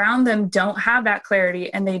people around them don't have that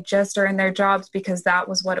clarity and they just are in their jobs because that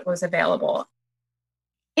was what was available.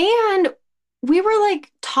 And we were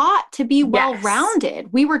like taught to be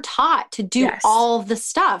well-rounded. We were taught to do all the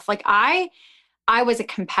stuff. Like I was a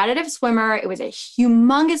competitive swimmer. It was a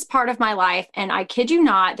humongous part of my life. And I kid you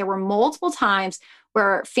not, there were multiple times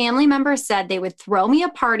where family members said they would throw me a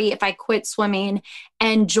party if I quit swimming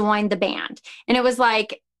and joined the band. And it was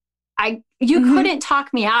like, you couldn't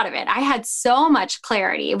talk me out of it. I had so much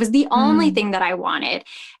clarity. It was the only thing that I wanted.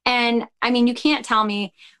 And I mean, you can't tell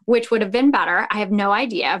me which would have been better. I have no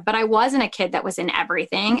idea, but I wasn't a kid that was in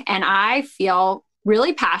everything. And I feel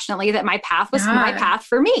really passionately that my path was my path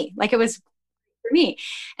for me. Like it was for me.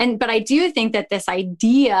 But I do think that this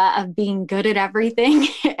idea of being good at everything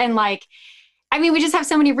and like, I mean, we just have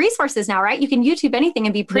so many resources now, right? You can YouTube anything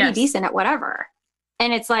and be pretty decent at whatever.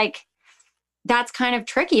 And it's like, that's kind of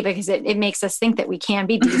tricky because it makes us think that we can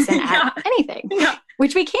be decent at anything,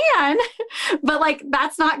 which we can, but like,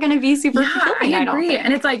 that's not going to be super fulfilling. I agree.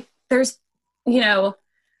 And it's like, there's, for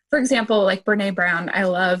example, like Brene Brown, I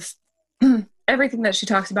love everything that she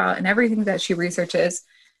talks about and everything that she researches.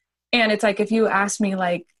 And it's like, if you ask me,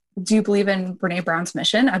 like, do you believe in Brene Brown's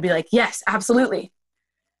mission? I'd be like, yes, absolutely.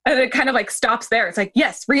 And it kind of like stops there. It's like,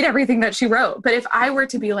 yes, read everything that she wrote. But if I were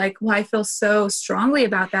to be like, well, I feel so strongly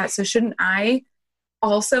about that, so shouldn't I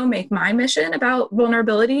also make my mission about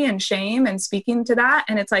vulnerability and shame and speaking to that?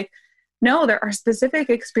 And it's like, no, there are specific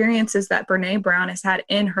experiences that Brene Brown has had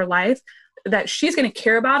in her life that she's going to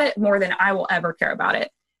care about it more than I will ever care about it.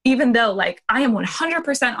 Even though like, I am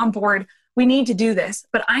 100% on board, we need to do this,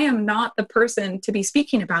 but I am not the person to be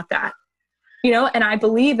speaking about that, and I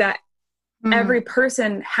believe that every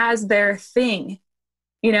person has their thing,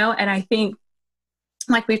 and I think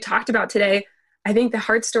like we've talked about today, I think the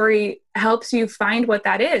Heart Story helps you find what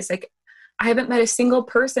that is. Like, I haven't met a single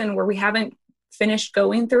person where we haven't finished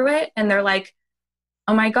going through it and they're like,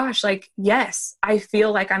 oh my gosh, like, yes, I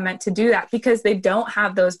feel like I'm meant to do that, because they don't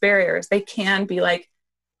have those barriers. They can be like,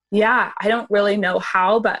 yeah, I don't really know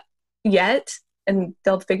how, but yet, and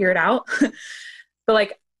they'll figure it out. But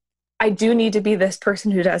like, I do need to be this person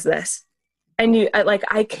who does this. And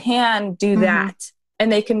I can do that,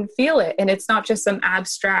 and they can feel it. And it's not just some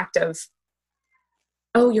abstract of,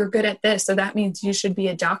 oh, you're good at this, so that means you should be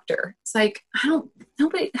a doctor. It's like, I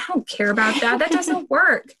don't care about that. That doesn't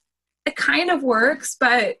work. It kind of works,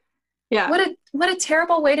 but what a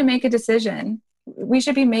terrible way to make a decision. We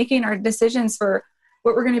should be making our decisions for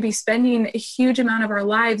what we're going to be spending a huge amount of our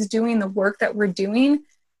lives doing, the work that we're doing,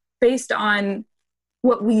 based on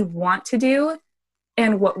what we want to do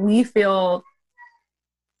and what we feel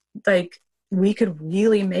like we could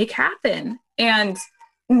really make happen, and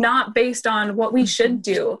not based on what we should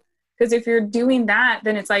do. Because if you're doing that,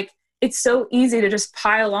 then it's like, it's so easy to just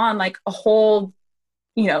pile on like a whole,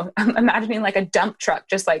 I'm imagining like a dump truck,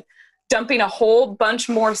 just like dumping a whole bunch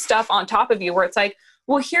more stuff on top of you, where it's like,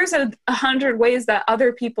 well, here's 100 ways that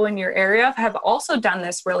other people in your area have also done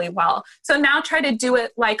this really well. So now try to do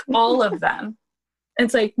it like all of them.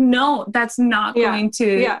 It's like, no, that's not going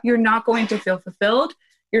to, you're not going to feel fulfilled.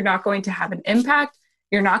 You're not going to have an impact.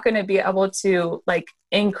 You're not going to be able to like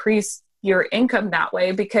increase your income that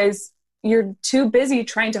way, because you're too busy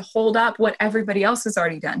trying to hold up what everybody else has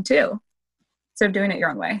already done too. So doing it your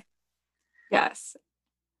own way. Yes.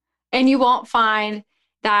 And you won't find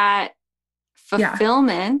that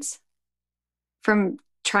fulfillment from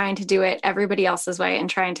trying to do it everybody else's way and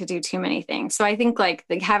trying to do too many things. So I think like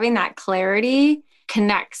having that clarity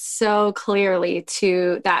connects so clearly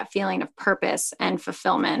to that feeling of purpose and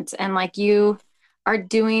fulfillment. And like, you are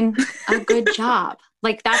doing a good job.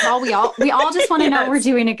 Like, that's all we all just want to know we're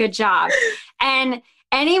doing a good job. And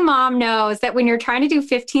any mom knows that when you're trying to do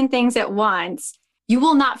 15 things at once, you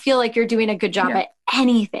will not feel like you're doing a good job at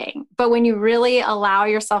anything. But when you really allow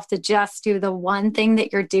yourself to just do the one thing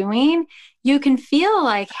that you're doing, you can feel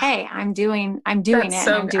like, hey, I'm doing it, and I'm doing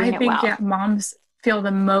it well. I think moms feel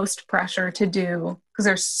the most pressure to do, because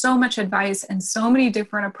there's so much advice and so many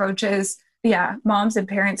different approaches. Yeah, moms and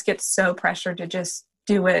parents get so pressured to just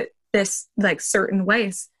do it this like certain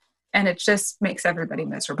ways, and it just makes everybody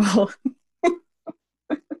miserable.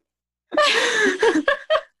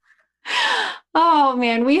 Oh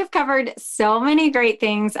man, we have covered so many great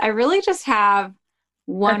things. I really just have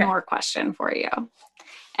one more question for you.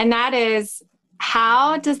 And that is,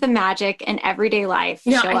 how does the magic in everyday life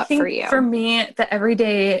show up for you? For me,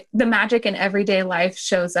 the magic in everyday life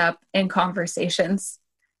shows up in conversations,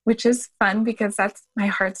 which is fun because that's my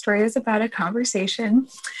heart story, is about a conversation.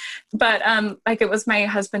 But like, it was my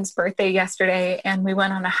husband's birthday yesterday, and we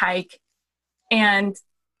went on a hike, and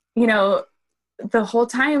the whole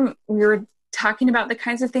time we were talking about the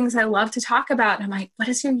kinds of things I love to talk about. And I'm like, what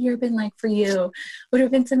has your year been like for you? What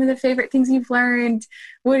have been some of the favorite things you've learned?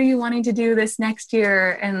 What are you wanting to do this next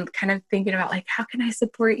year? And kind of thinking about like, how can I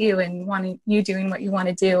support you and wanting you doing what you want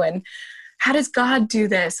to do? And how does God do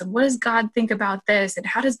this? And what does God think about this? And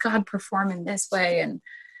how does God perform in this way? And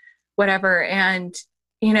whatever. And,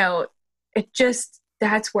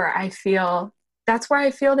 that's where I feel that's where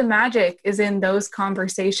I feel the magic is in those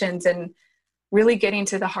conversations and really getting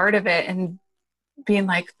to the heart of it and being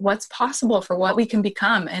like, what's possible for what we can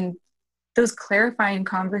become. And those clarifying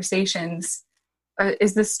conversations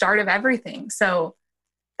is the start of everything. So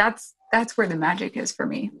that's where the magic is for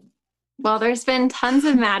me. Well, there's been tons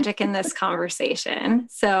of magic in this conversation.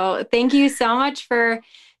 So thank you so much for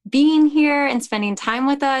being here and spending time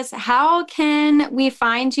with us. How can we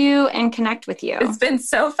find you and connect with you? It's been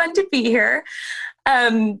so fun to be here.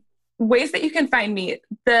 Ways that you can find me.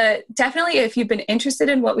 Definitely, if you've been interested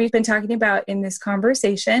in what we've been talking about in this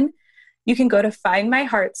conversation, you can go to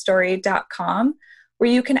findmyheartstory.com, where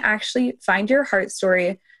you can actually find your heart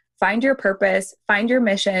story, find your purpose, find your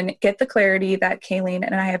mission, get the clarity that Kayleen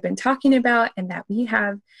and I have been talking about and that we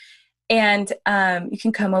have. And you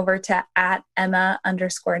can come over to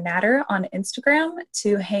 @Emma_Natter on Instagram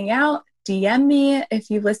to hang out, DM me. If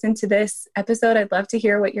you've listened to this episode, I'd love to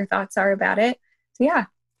hear what your thoughts are about it. So yeah.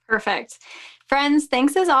 Perfect. Friends,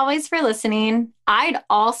 thanks as always for listening. I'd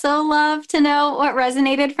also love to know what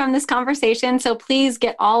resonated from this conversation, so please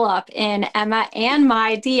get all up in Emma and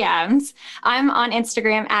my DMs. I'm on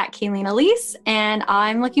Instagram @KayleenElise, and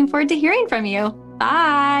I'm looking forward to hearing from you.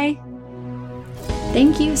 Bye.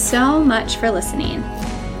 Thank you so much for listening.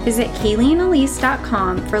 Visit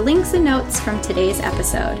KayleenElise.com for links and notes from today's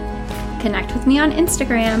episode. Connect with me on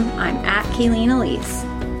Instagram. I'm @KayleenElise.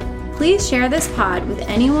 Please share this pod with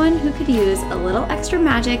anyone who could use a little extra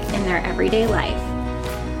magic in their everyday life.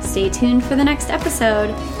 Stay tuned for the next episode.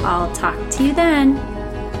 I'll talk to you then.